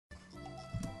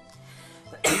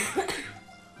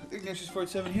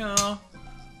Ignatius47 here.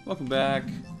 Welcome back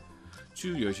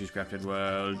to Yoshi's Crafted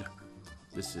World.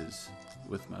 This is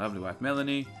with my lovely wife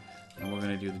Melanie, and we're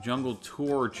going to do the Jungle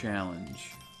Tour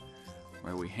Challenge,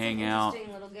 where we hang out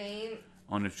little game.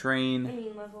 on a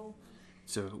train. Level.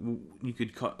 So you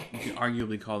could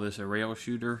arguably call this a rail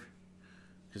shooter,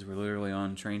 because we're literally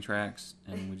on train tracks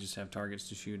and we just have targets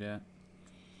to shoot at.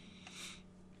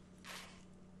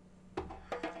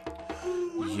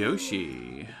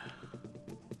 Yoshi.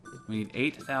 We need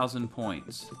 8,000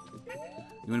 points. You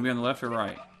want to be on the left or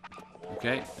right?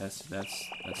 Okay, that's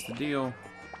the deal.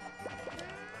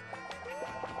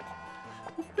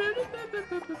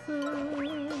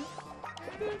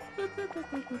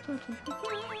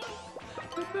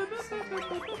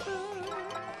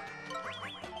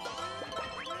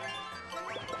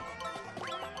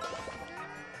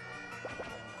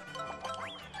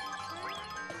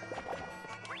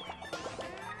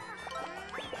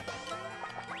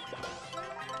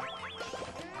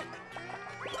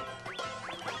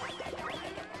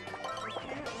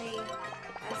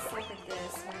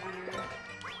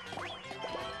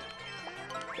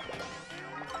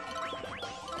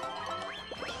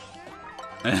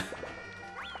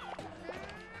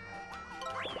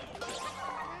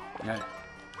 Yeah.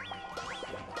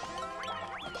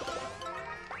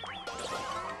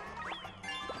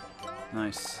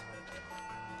 Nice.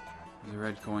 There's a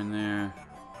red coin there.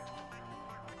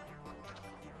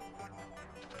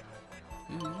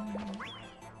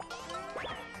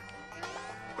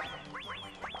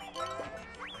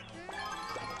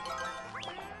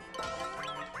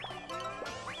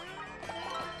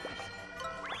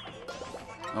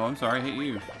 Oh, I'm sorry, I hit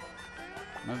you.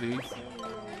 No V.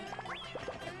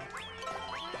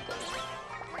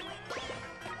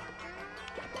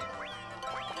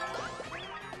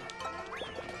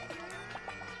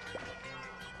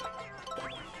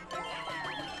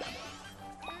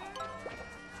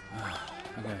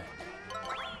 Okay.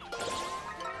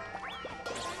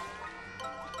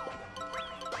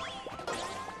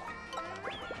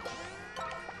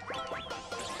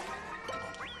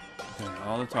 Okay,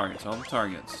 all the targets, all the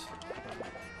targets.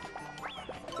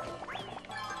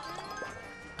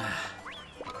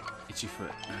 Itchy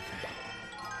foot, okay.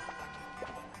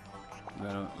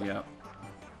 Yep.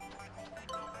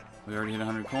 We already hit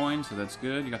 100 coins, so that's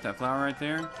good. You got that flower right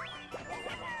there?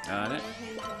 Got it.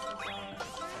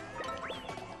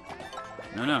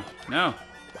 No, no, no!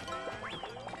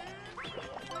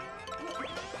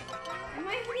 Am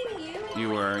I hitting you? You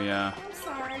were, yeah. I'm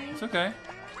sorry. It's okay.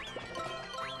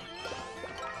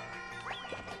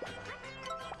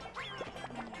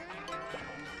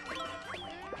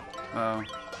 Uh-oh.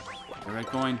 The red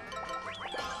coin.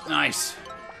 Nice!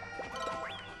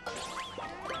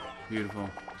 Beautiful.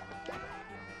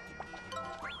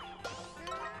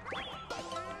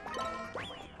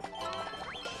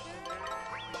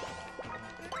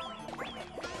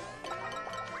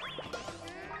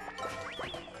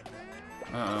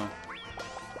 Uh-oh.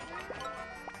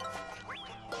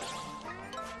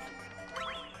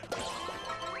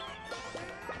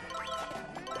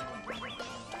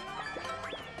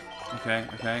 Okay,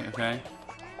 okay, okay.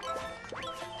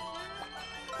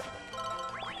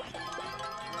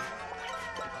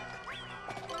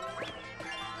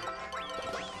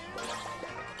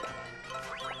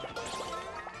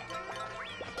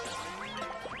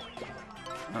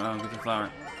 Uh-oh, get the flower.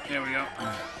 There we go.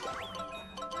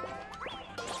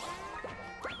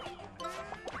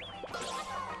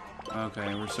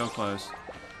 Okay, we're so close.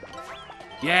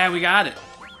 Yeah, we got it.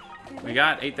 We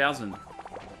got 8,000.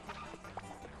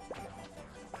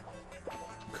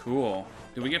 Cool.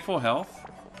 Did we get full health?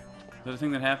 Is that a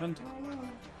thing that happened?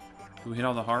 Did we hit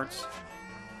all the hearts?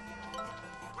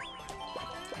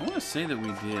 I want to say that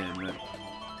we did, but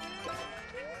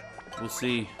we'll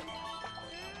see.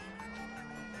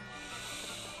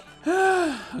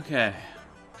 Okay.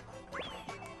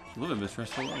 A little bit of a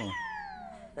stressful level.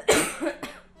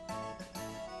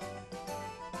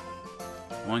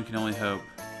 One can only hope.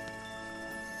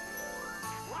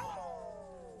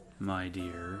 My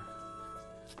dear.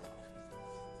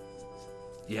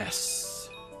 Yes.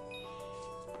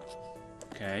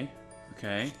 Okay.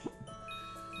 Okay.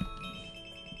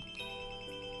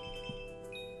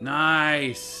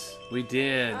 Nice. We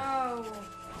did. Oh,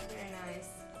 very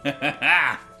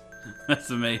nice. That's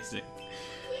amazing.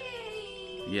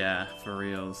 Yay. Yeah, for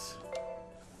reals.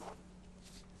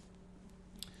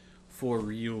 For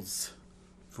reals.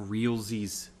 For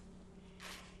realsies.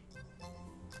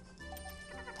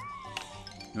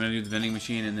 You want to do the vending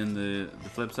machine and then the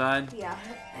flip side? Yeah.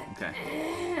 Okay.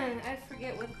 I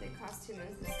forget what the costume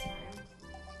is this time.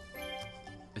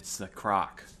 It's the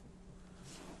croc.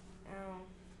 Oh.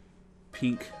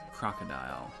 Pink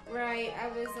crocodile. Right, I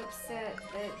was upset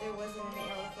that there wasn't any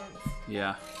elephants.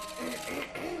 Yeah.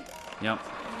 Yep.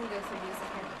 I can go through these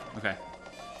again. Okay.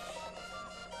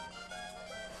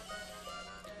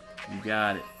 You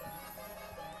got it.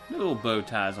 Little bow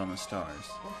ties on the stars.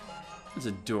 That's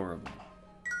adorable.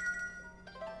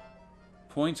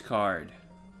 Points card.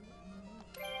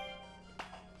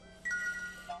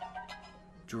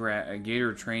 A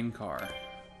gator train car.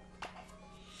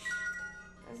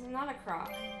 This is not a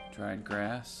croc. Dried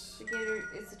grass. The gator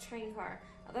is a train car.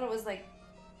 I thought it was like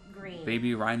green.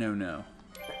 Baby rhino no.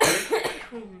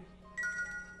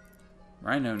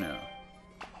 Rhino no.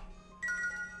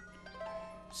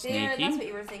 There, Snaky. that's what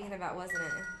you were thinking about, wasn't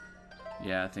it?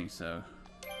 Yeah, I think so.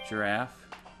 Giraffe.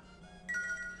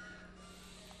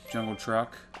 Jungle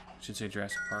truck. Should say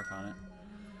Jurassic Park on it.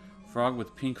 Frog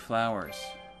with pink flowers.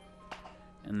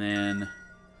 And then...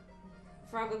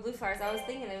 Frog with blue flowers. I was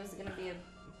thinking it was going to be a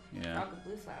yeah. frog with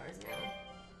blue flowers now.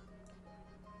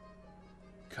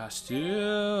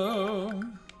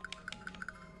 Costume.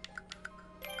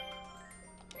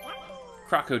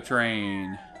 Croco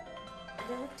train.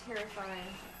 They look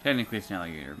terrifying. Technically it's an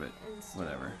alligator, but And still-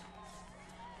 whatever.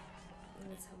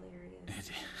 And it's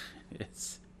hilarious.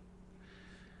 It's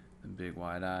the big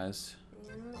wide eyes.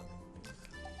 Yeah.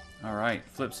 All right,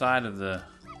 flip side of the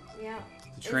Yeah.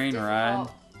 train ride.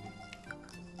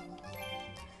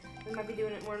 We might be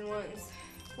doing it more than once.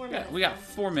 4 Yeah, minutes. we got though.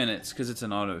 4 minutes because it's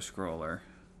an auto scroller,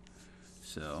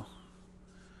 so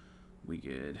we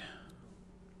good.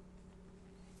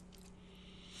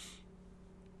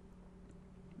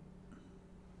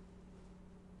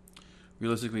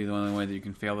 Realistically, the only way that you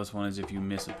can fail this one is if you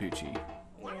miss a Poochie,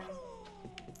 Yeah.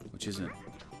 which isn't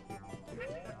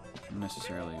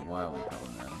necessarily wildly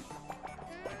problematic.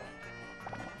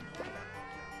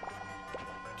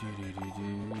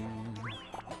 Do-do-do-do.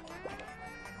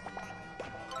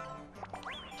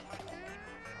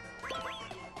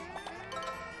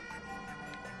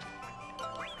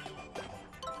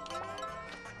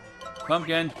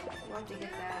 Pumpkin! We'll have to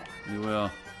get that. We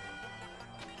will.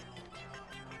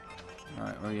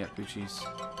 Alright, where you at, Poochies?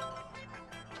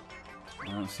 I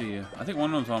don't see you. I think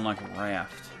one of them's on like a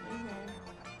raft.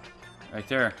 Mm-hmm. Right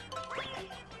there.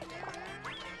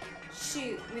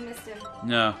 Shoot, we missed him.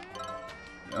 No.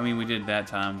 I mean, we did that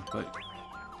time, but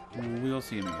we'll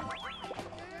see him again.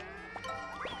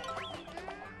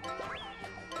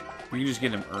 We can just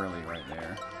get him early right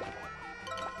there.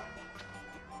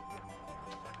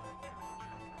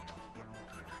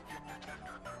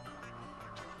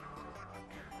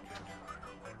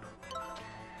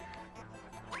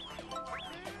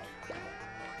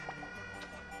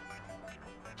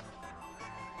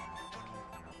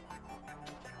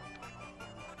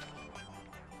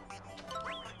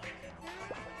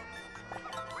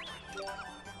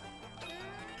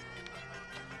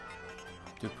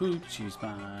 The Poochie's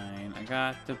mine. I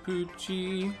got the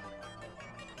Poochie.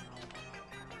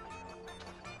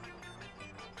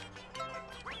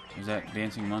 There's that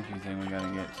dancing monkey thing we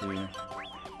gotta get to.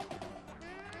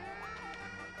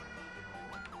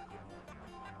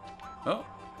 Oh.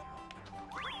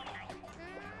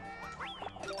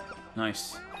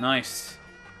 Nice. Nice.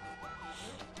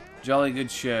 Jolly good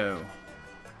show.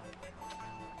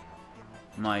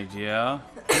 My dear.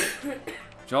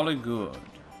 Jolly good.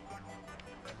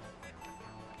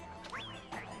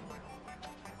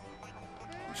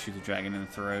 Shoot the dragon in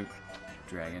the throat.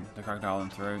 Dragon. The crocodile in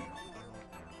the throat.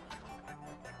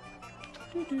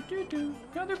 Do do do do.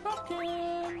 Another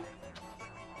pumpkin.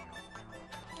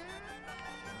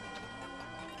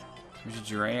 There's a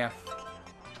giraffe.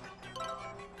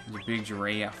 There's a big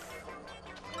giraffe.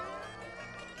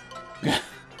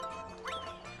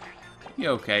 You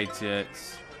okay,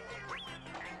 Tits?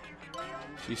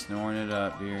 She's snoring it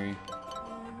up, dearie.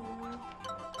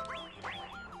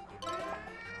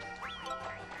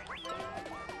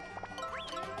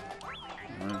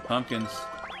 One of the pumpkins.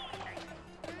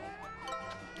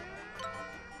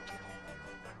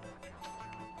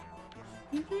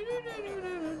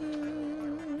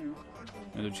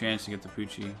 Another chance to get the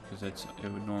Poochie, because it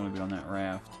would normally be on that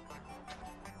raft.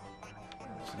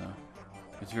 So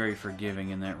it's very forgiving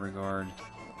in that regard.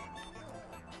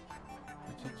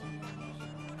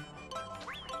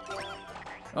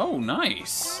 Oh,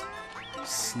 nice!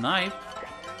 Snipe.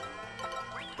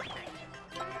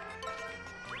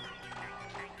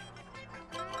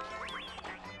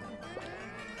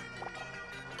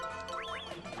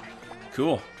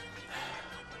 Cool.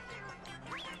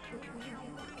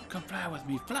 Come fly with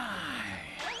me, fly!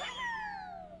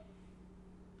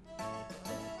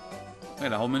 We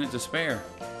had a whole minute to spare.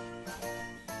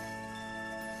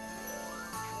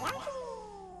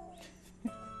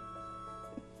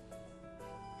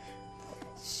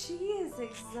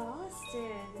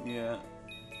 exhausted. Yeah.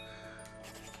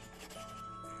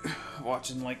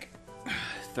 Watching like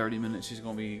 30 minutes, she's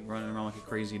gonna be running around like a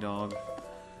crazy dog.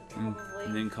 Probably.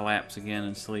 And then collapse again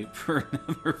and sleep for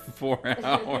another 4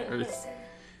 hours.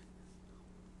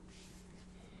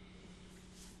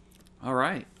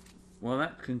 Alright. Well,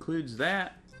 that concludes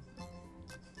that.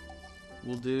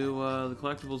 We'll do the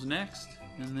collectibles next,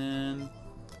 and then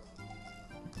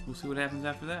we'll see what happens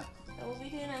after that. Bumblebee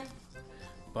tuna.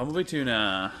 Bumblebee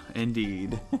tuna,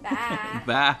 indeed. Bye.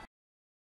 Bye.